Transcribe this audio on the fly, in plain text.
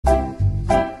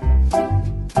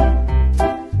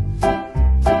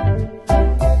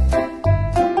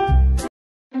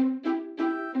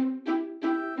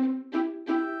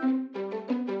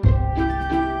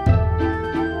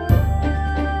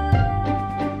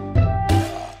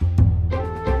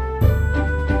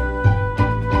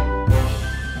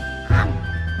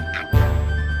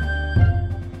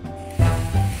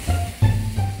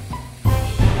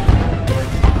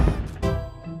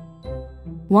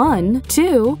1,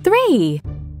 2, 3.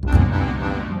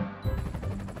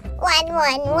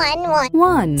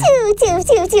 1,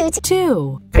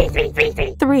 2,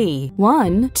 3.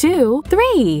 1, 2,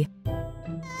 3.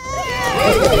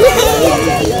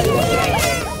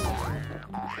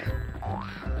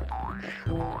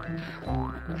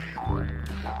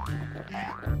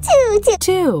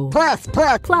 2 plus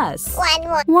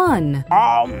 1.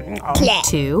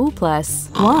 2 plus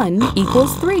 1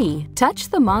 equals 3. Touch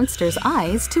the monster's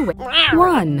eyes to win.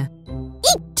 1,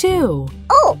 2,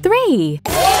 3.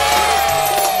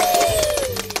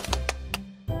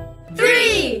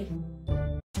 3.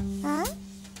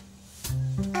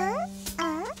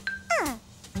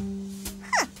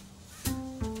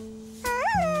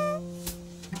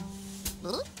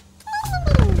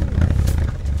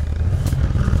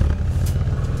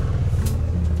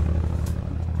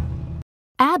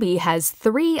 Abby has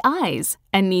 3 eyes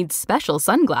and needs special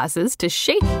sunglasses to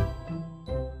shape.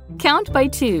 Count by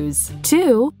twos.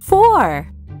 2, 4.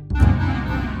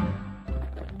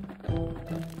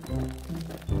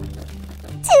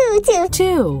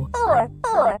 2,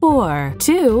 4.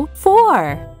 2,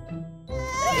 4.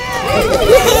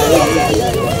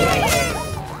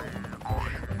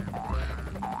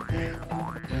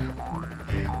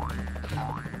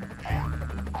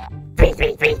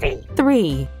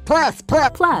 3 plus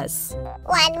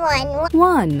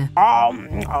 1.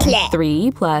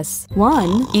 3 plus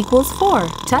 1 equals 4.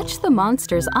 Touch the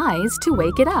monster's eyes to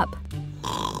wake it up.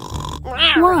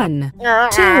 1,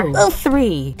 2,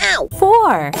 3,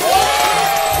 4.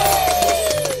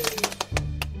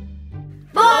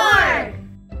 4.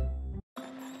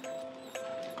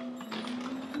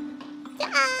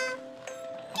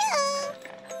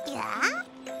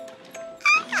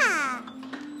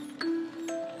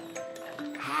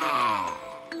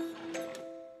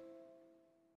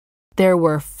 There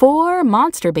were 4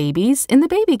 monster babies in the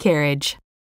baby carriage.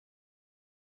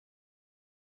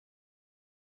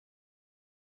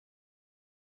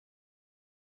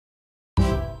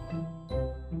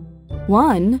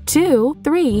 One, 2,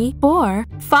 3, 4,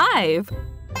 5.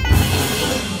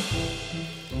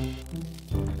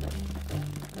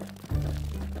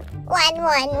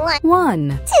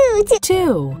 1,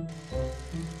 2,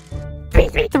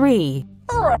 3,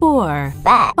 4,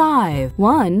 5.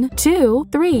 1, 2,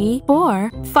 3,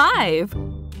 4, 5.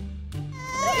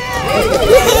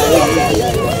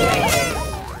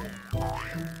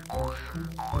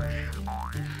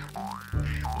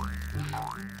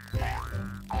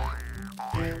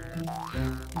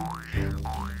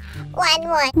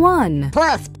 1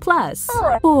 plus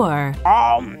 4.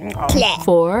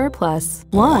 4 plus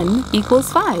 1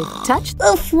 equals 5. Touch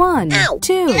 1,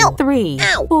 2, 3,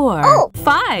 4,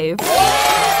 5.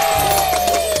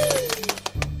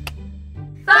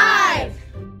 5.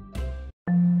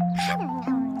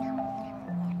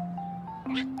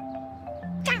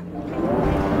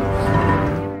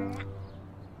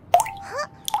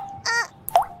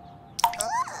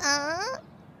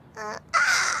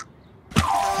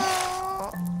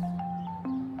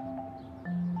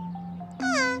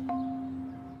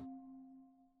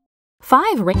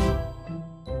 5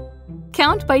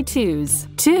 Count by twos.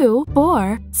 2,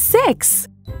 4, 6.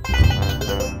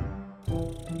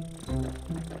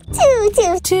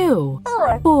 2,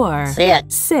 4,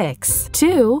 6.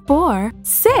 2, 4,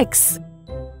 6.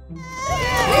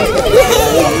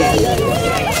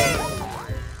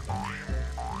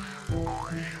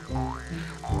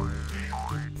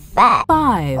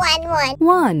 5.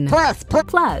 1 plus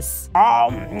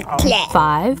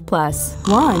 5 plus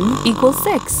 1 equals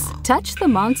 6. Touch the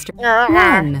monster.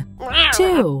 1,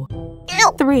 2,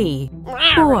 3,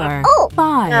 4,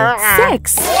 5,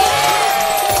 6.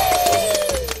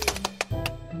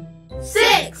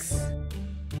 6.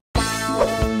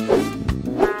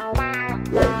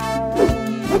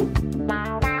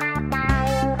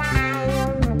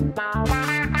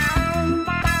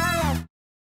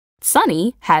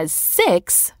 Sunny has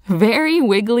 6 very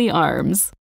wiggly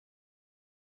arms.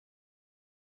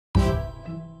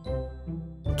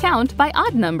 Count by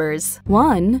odd numbers.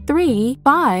 1, 3,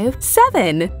 5,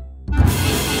 7.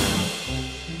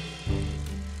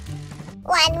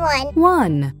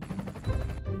 1,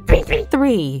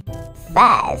 3,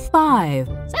 5,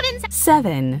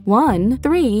 7. 1,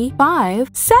 3, 5,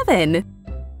 7.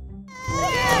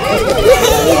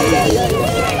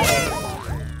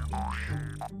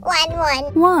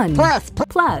 1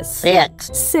 plus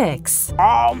 6.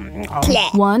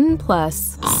 1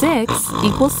 plus 6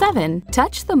 equals 7.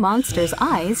 Touch the monster's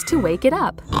eyes to wake it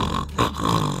up.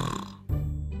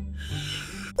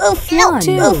 1,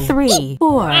 2, 3,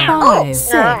 4, 5,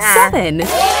 6, 7.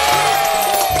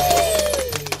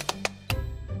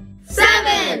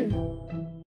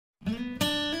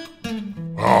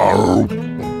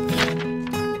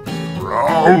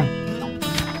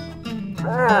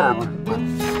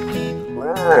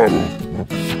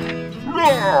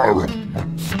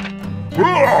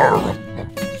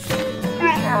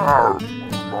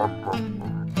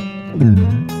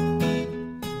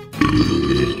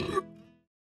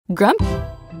 Grump.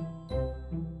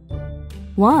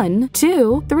 1,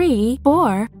 2, 3,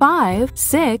 4, 5,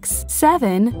 6,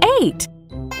 7, 8.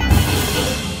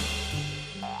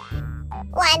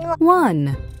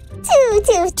 1, 2,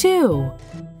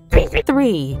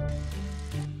 3,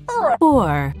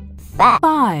 4,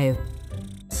 5,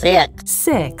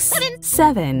 6,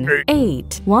 7,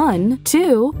 8. 1,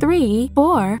 2, 3,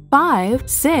 4, 5,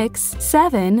 6,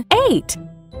 7, 8.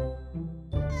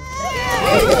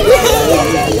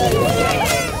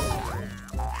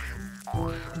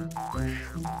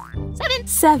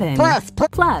 7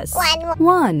 plus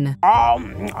 1.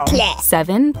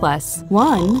 7 plus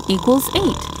 1 equals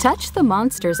 8. Touch the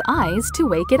monster's eyes to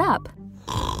wake it up.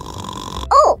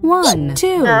 1,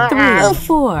 2, 3,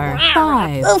 4,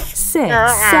 5, 6,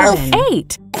 7,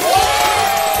 8.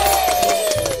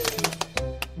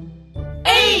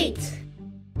 8.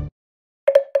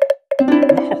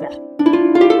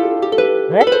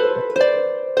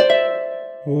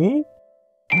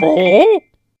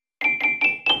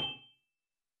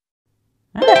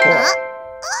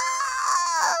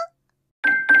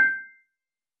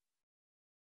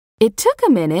 It took a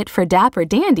minute for Dapper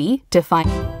Dandy to find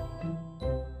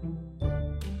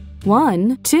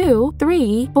 1, 2,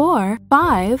 3, 4,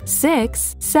 5,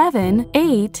 6, 7,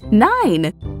 8,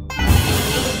 9.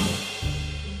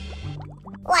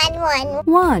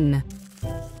 1,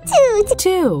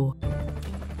 2,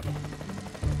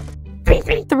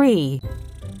 3,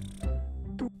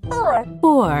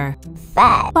 4,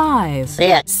 5,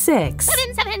 6,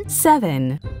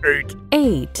 7,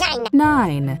 8,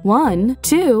 9. 1,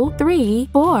 2, 3,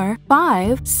 4,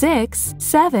 5, 6,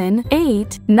 7,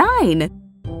 8, 9.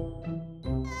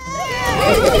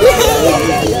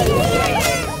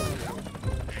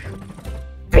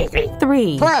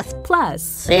 3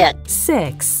 plus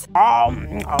 6.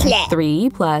 3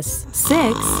 plus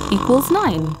 6 equals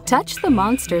 9. Touch the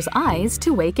monster's eyes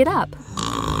to wake it up.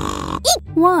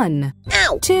 1,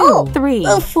 2, 3,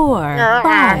 4,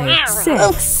 5,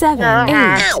 6, 7,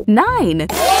 8, 9.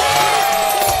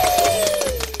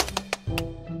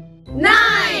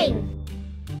 9.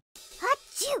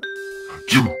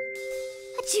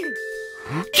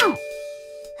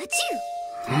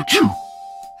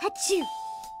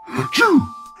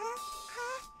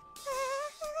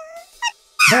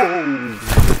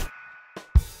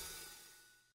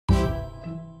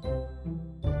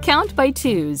 Count by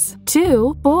twos.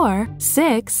 2, 4,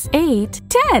 6, 8,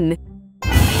 10.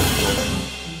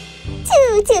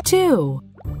 2,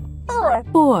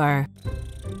 4,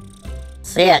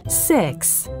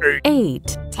 6,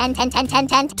 8,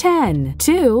 10.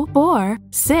 2, 4,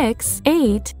 6,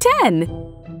 8, 10.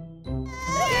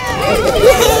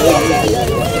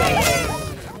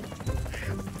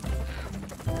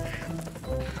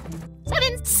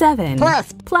 7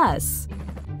 plus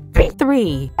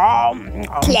 3.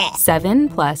 7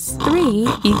 plus 3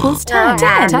 equals 10.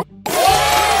 10. 10.